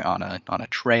slower on a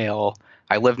trail.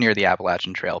 I live near the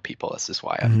Appalachian Trail, people. This is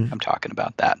why I'm talking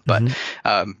about that. But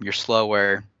you're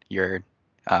slower. You're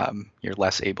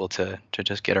less able to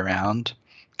just get around.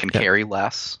 Can carry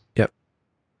less.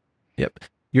 Yep.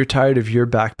 You're tired of your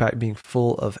backpack being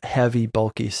full of heavy,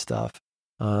 bulky stuff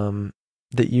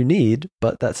that you need,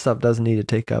 but that stuff doesn't need to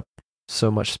take up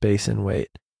so much space and weight.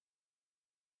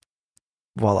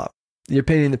 Voila. You're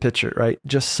painting the picture, right?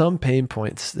 Just some pain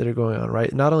points that are going on,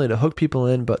 right? Not only to hook people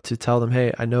in, but to tell them,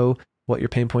 hey, I know what your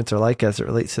pain points are like as it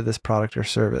relates to this product or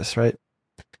service, right?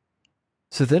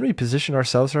 So then we position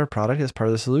ourselves or our product as part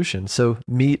of the solution. So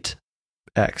meet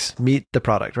X, meet the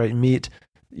product, right? Meet,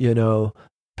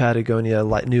 Patagonia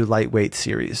new lightweight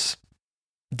series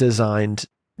designed,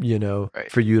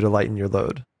 Right. for you to lighten your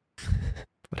load.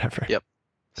 Whatever. Yep.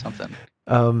 Something.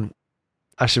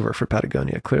 I should work for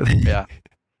Patagonia, clearly. Yeah.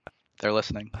 They're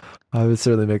listening. I would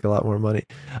certainly make a lot more money.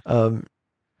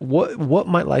 What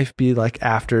might life be like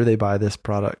after they buy this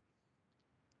product?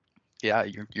 Yeah,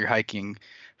 you're hiking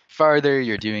farther.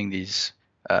 You're doing these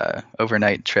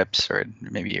overnight trips, or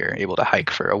maybe you're able to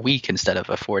hike for a week instead of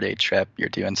a 4-day trip. You're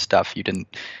doing stuff you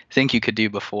didn't think you could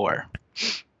do before.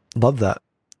 Love that.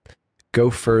 Go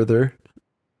further,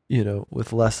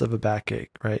 with less of a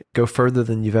backache, right? Go further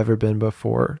than you've ever been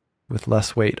before with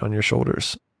less weight on your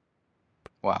shoulders.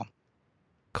 Wow.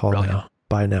 Call Brilliant. now.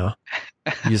 Buy now.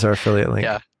 Use our affiliate link.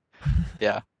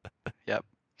 Yeah. Yep.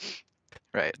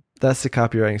 Right. That's the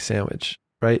copywriting sandwich,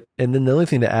 right? And then the only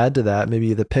thing to add to that,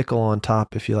 maybe the pickle on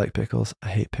top if you like pickles. I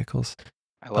hate pickles.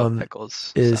 I love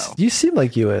pickles. You seem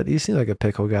like you would. You seem like a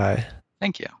pickle guy.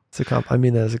 Thank you. It's I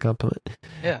mean that as a compliment.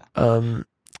 Yeah.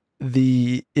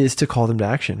 Is to call them to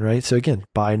action, right? So again,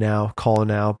 buy now, call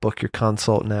now, book your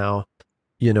consult now.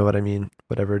 You know what I mean?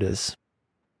 Whatever it is.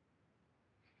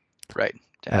 Right.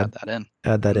 To add that in.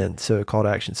 Add that in. So call to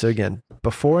action. So again,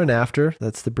 before and after,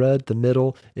 that's the bread. The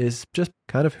middle is just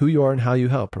kind of who you are and how you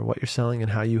help, or what you're selling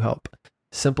and how you help.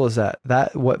 Simple as that.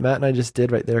 What Matt and I just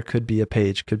did right there could be a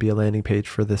page, could be a landing page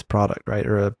for this product, right?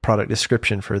 Or a product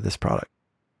description for this product.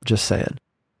 Just saying.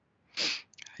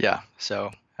 Yeah. So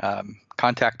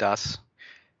contact us.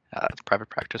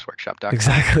 privatepracticeworkshop.com.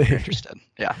 Exactly. If you're interested.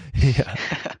 Yeah. Yeah.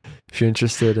 If you're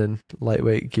interested in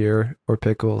lightweight gear or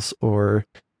pickles or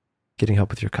getting help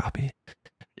with your copy.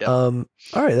 Yep. All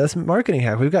right, that's marketing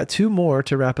hack. We've got 2 more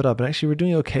to wrap it up. And actually, we're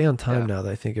doing okay on time now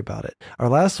that I think about it. Our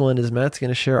last one is Matt's going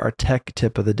to share our tech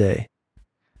tip of the day.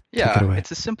 Yeah,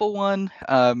 it's a simple one.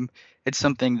 It's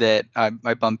something that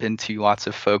I bump into lots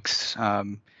of folks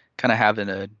kind of having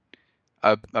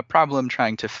a problem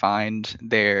trying to find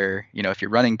their, if you're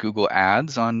running Google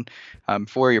ads on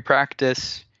for your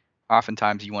practice,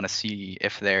 oftentimes you want to see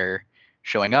if they're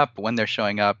showing up, when they're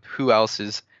showing up, who else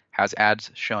has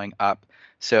ads showing up.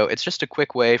 So it's just a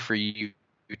quick way for you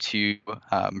to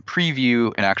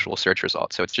preview an actual search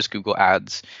result. So it's just Google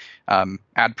Ads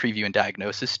ad preview and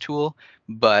diagnosis tool.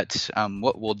 But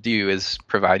what we'll do is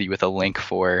provide you with a link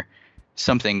for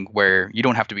something where you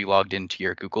don't have to be logged into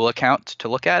your Google account to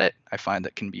look at it. I find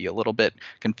that can be a little bit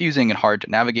confusing and hard to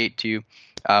navigate to.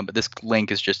 But this link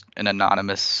is just an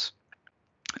anonymous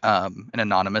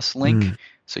link.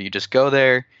 So you just go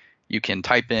there. You can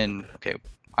type in, okay,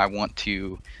 I want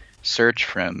to search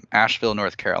from Asheville,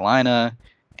 North Carolina,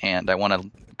 and I want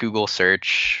to Google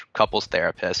search couples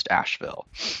therapist Asheville,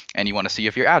 and you want to see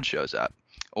if your ad shows up,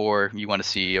 or you want to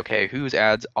see, okay, whose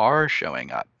ads are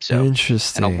showing up. So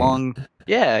interesting. And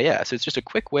so it's just a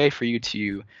quick way for you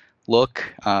to look,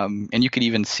 and you could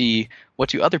even see what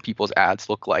do other people's ads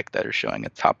look like that are showing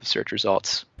at the top of search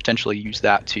results. Potentially use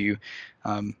that to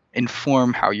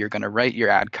inform how you're going to write your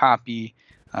ad copy.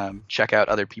 Check out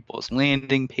other people's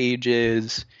landing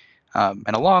pages.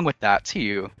 And along with that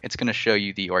too, it's going to show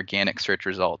you the organic search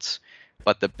results.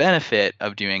 But the benefit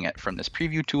of doing it from this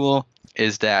preview tool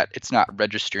is that it's not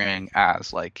registering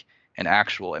as like an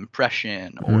actual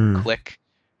impression or click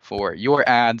for your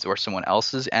ads or someone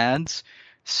else's ads.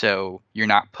 So you're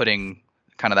not putting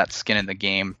kind of that skin in the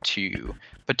game to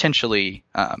potentially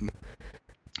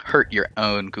hurt your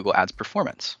own Google Ads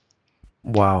performance.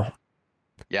 Wow.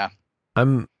 Yeah.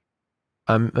 I'm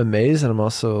amazed, and I'm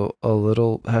also a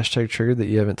little #triggered that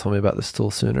you haven't told me about this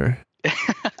tool sooner.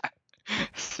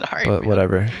 Sorry. But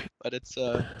whatever. But it's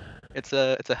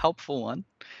a helpful one.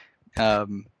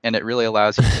 And it really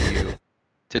allows you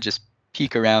to just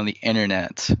peek around the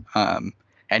internet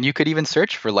and you could even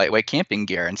search for lightweight camping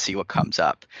gear and see what comes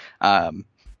up. Um,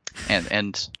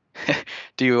 and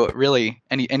do really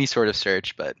any sort of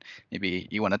search, but maybe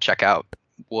you want to check out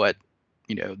what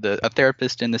a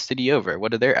therapist in the city over,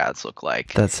 what do their ads look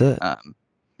like? That's it.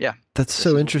 Yeah, that's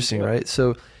so interesting, right?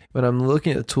 So when I'm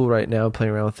looking at the tool right now,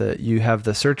 playing around with it, you have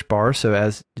the search bar. So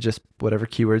as just whatever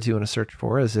keywords you want to search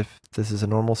for, as if this is a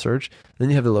normal search. Then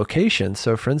you have the location.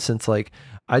 So for instance, like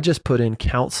I just put in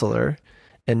counselor,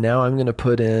 and now I'm going to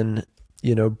put in,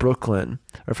 Brooklyn.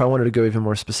 Or if I wanted to go even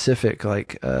more specific,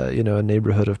 like, a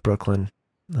neighborhood of Brooklyn.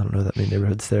 I don't know that many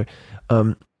neighborhoods there.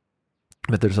 But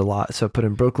there's a lot. So I put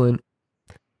in Brooklyn,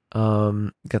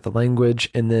 got the language,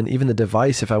 and then even the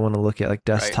device, if I want to look at like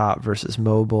desktop versus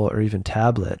mobile or even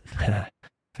tablet,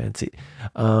 fancy.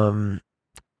 Then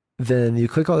you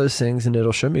click all those things and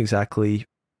it'll show me exactly,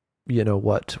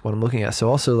 what I'm looking at. So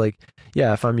also like,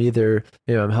 yeah, if I'm either,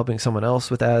 I'm helping someone else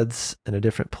with ads in a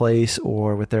different place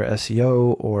or with their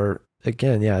SEO, or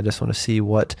again, yeah, I just want to see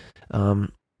what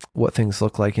things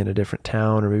look like in a different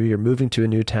town, or maybe you're moving to a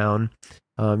new town.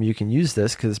 You can use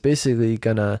this because it's basically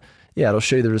it'll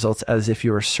show you the results as if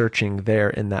you were searching there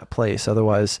in that place.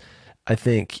 Otherwise, I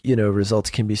think, results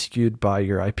can be skewed by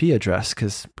your IP address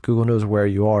because Google knows where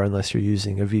you are unless you're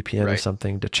using a VPN or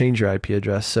something to change your IP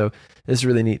address. So it's a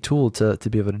really neat tool to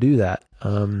be able to do that.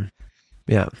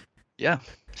 Yeah. Yeah.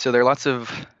 So there are lots of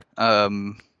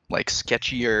like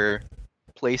sketchier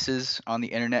places on the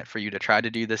internet for you to try to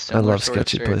do this. I love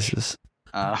sketchy places.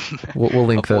 We'll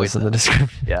link those in the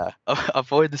description. Yeah,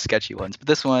 avoid the sketchy ones. But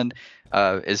this one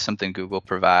is something Google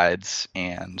provides,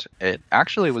 and it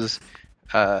actually was.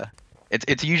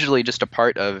 It's usually just a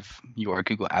part of your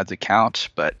Google Ads account,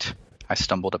 but I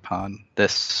stumbled upon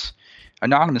this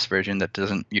anonymous version that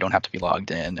you don't have to be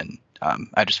logged in, and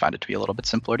I just find it to be a little bit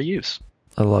simpler to use.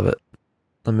 I love it.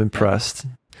 I'm impressed.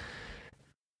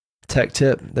 Tech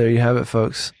tip. There you have it,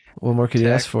 folks. What more could you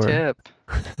ask for? Tech tip.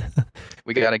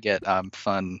 We got to get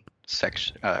fun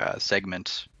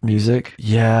segment music.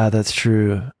 Yeah, that's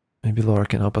true. Maybe Laura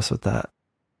can help us with that.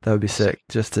 That would be sick,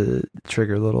 just to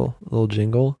trigger a little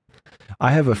jingle.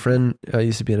 I have a friend, I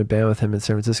used to be in a band with him in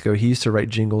San Francisco. He used to write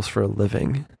jingles for a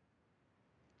living.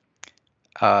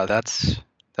 That's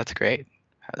great.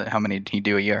 How many did he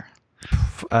do a year?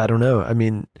 I don't know. I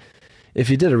mean, if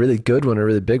he did a really good one, a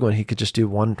really big one, he could just do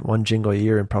one jingle a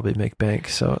year and probably make bank.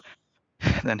 So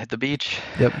then hit the beach.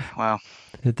 Yep. Wow.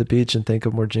 Hit the beach and think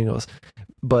of more jingles.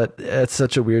 But it's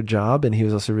such a weird job, and he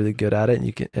was also really good at it.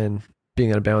 And being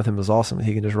in a band with him was awesome.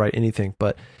 He can just write anything,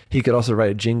 but he could also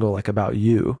write a jingle like about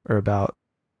you or about,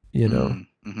 you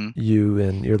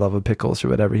and your love of pickles or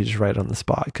whatever. He just write it on the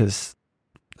spot because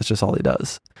that's just all he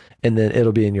does. And then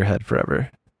it'll be in your head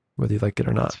forever, whether you like it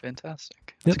or not. That's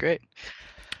fantastic. That's great.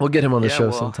 We'll get him on the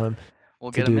show sometime.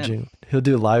 We'll get him in. He'll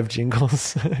do live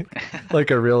jingles,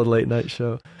 like a real late night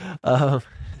show.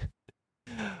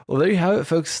 Well, there you have it,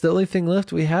 folks. The only thing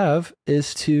left we have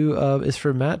is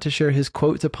for Matt to share his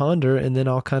quote to ponder, and then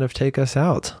I'll kind of take us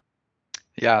out.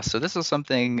 Yeah. So this is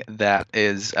something that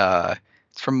is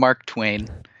it's from Mark Twain.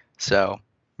 So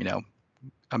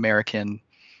American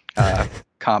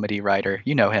comedy writer.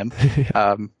 You know him.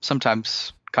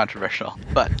 Sometimes controversial,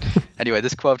 but anyway,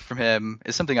 this quote from him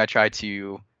is something I try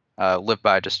to live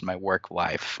by just in my work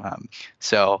life.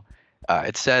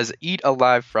 It says, "Eat a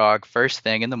live frog first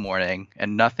thing in the morning,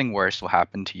 and nothing worse will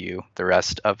happen to you the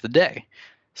rest of the day."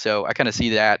 So I kind of see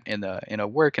that in a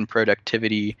work and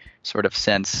productivity sort of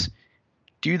sense.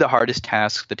 Do the hardest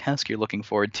task, the task you're looking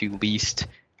forward to least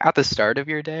at the start of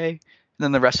your day, and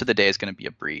then the rest of the day is going to be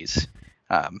a breeze.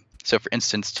 So for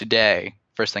instance, today,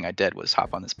 first thing I did was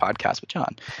hop on this podcast with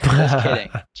John.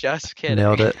 Just kidding.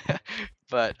 Nailed it.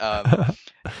 But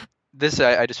this,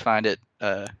 I just find it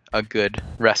a good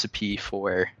recipe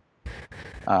for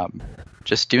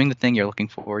just doing the thing you're looking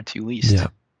forward to least. Yeah,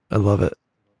 I love it.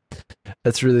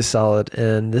 That's really solid.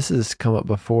 And this has come up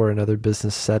before in other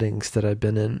business settings that I've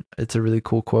been in. It's a really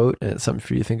cool quote, and it's something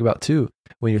for you to think about too.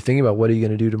 When you're thinking about what are you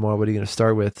going to do tomorrow, what are you going to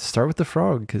start with the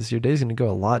frog, because your day's going to go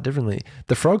a lot differently.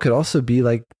 The frog could also be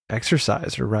like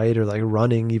exercise or like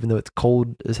running, even though it's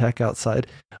cold as heck outside.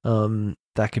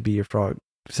 That could be your frog.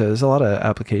 So there's a lot of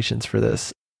applications for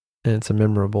this, and it's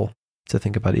memorable to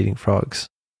think about eating frogs.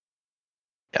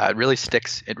 Yeah, it really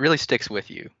sticks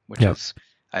with you, which is,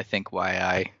 I think,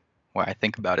 why I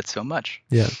think about it so much.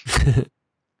 Yeah.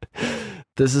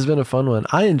 This has been a fun one.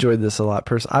 I enjoyed this a lot.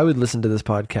 I would listen to this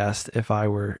podcast if I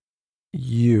were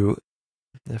you,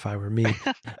 if I were me.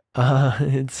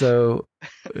 And so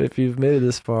if you've made it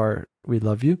this far, we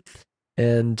love you.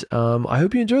 And I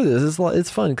hope you enjoy this. It's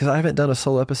fun because I haven't done a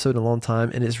solo episode in a long time,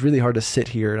 and it's really hard to sit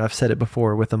here, and I've said it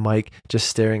before, with a mic just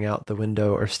staring out the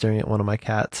window or staring at one of my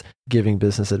cats giving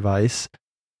business advice,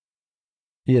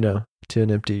 to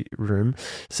an empty room.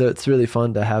 So it's really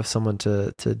fun to have someone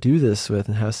to do this with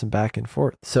and have some back and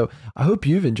forth. So I hope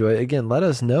you've enjoyed it. Again, let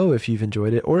us know if you've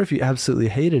enjoyed it, or if you absolutely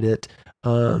hated it.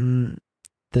 Then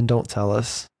don't tell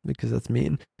us, because that's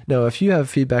mean. No, if you have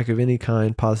feedback of any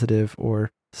kind, positive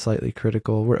or slightly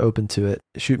critical, we're open to it.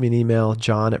 Shoot me an email,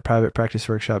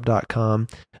 john@privatepracticeworkshop.com.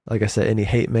 Like I said, any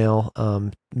hate mail,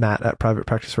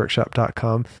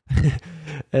 matt@privatepracticeworkshop.com.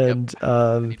 And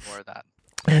I need more of that.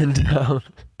 And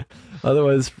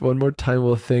otherwise, one more time,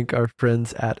 we'll thank our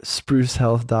friends at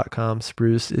sprucehealth.com.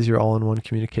 Spruce is your all-in-one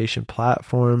communication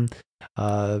platform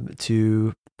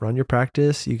to run your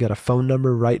practice. You get a phone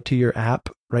number right to your app,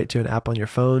 right to an app on your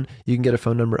phone. You can get a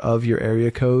phone number of your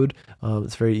area code.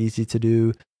 It's very easy to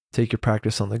do. Take your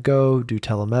practice on the go, do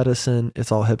telemedicine.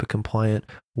 It's all HIPAA compliant.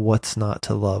 What's not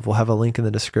to love? We'll have a link in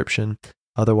the description.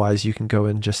 Otherwise, you can go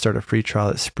and just start a free trial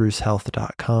at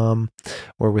sprucehealth.com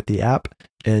or with the app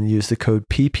and use the code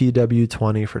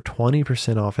PPW20 for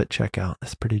 20% off at checkout.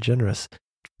 That's pretty generous.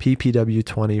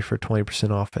 PPW20 for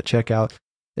 20% off at checkout.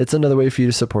 It's another way for you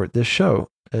to support this show,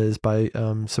 is by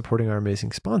supporting our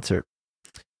amazing sponsor.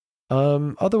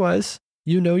 Otherwise,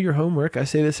 your homework. I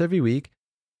say this every week.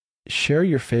 Share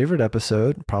your favorite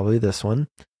episode, probably this one,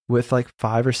 with like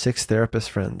 5 or 6 therapist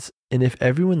friends. And if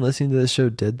everyone listening to this show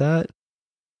did that,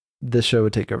 this show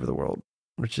would take over the world,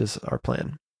 which is our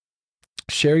plan.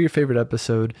 Share your favorite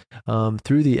episode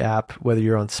through the app, whether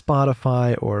you're on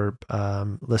Spotify or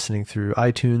listening through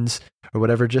iTunes or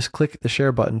whatever. Just click the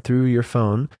share button through your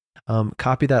phone,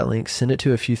 copy that link, send it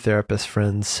to a few therapist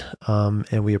friends,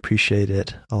 and we appreciate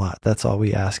it a lot. That's all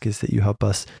we ask, is that you help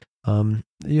us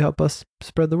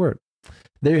spread the word.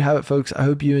 There you have it, folks. I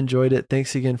hope you enjoyed it.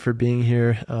 Thanks again for being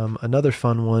here. Another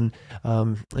fun one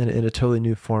in a totally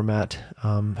new format.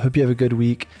 Hope you have a good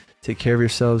week. Take care of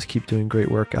yourselves. Keep doing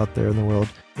great work out there in the world.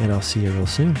 And I'll see you real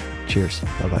soon. Cheers.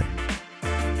 Bye-bye.